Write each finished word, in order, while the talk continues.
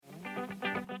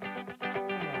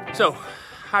So,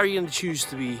 how are you going to choose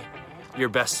to be your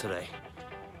best today?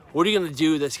 What are you going to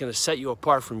do that's going to set you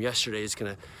apart from yesterday? It's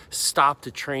going to stop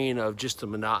the train of just the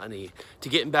monotony, to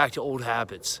getting back to old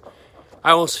habits.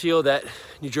 I almost feel that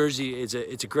New Jersey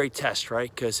it's a great test, right?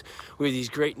 Because we have these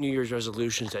great New Year's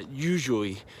resolutions that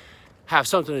usually have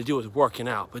something to do with working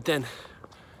out, but then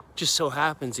just so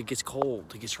happens it gets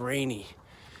cold, it gets rainy,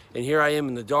 and here I am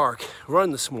in the dark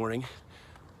running this morning,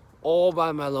 all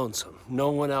by my lonesome.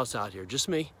 No one else out here, just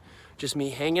me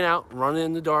hanging out, running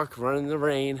in the dark, running in the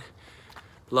rain,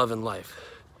 loving life.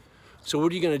 So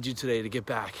what are you gonna do today to get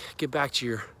back to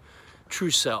your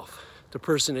true self, the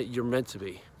person that you're meant to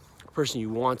be, the person you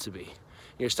want to be?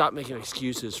 You know, stop making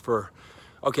excuses for,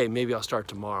 okay, maybe I'll start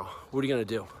tomorrow. What are you gonna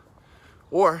do?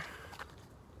 Or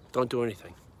don't do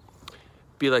anything.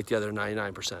 Be like the other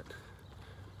 99%.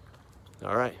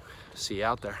 All right, see you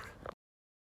out there.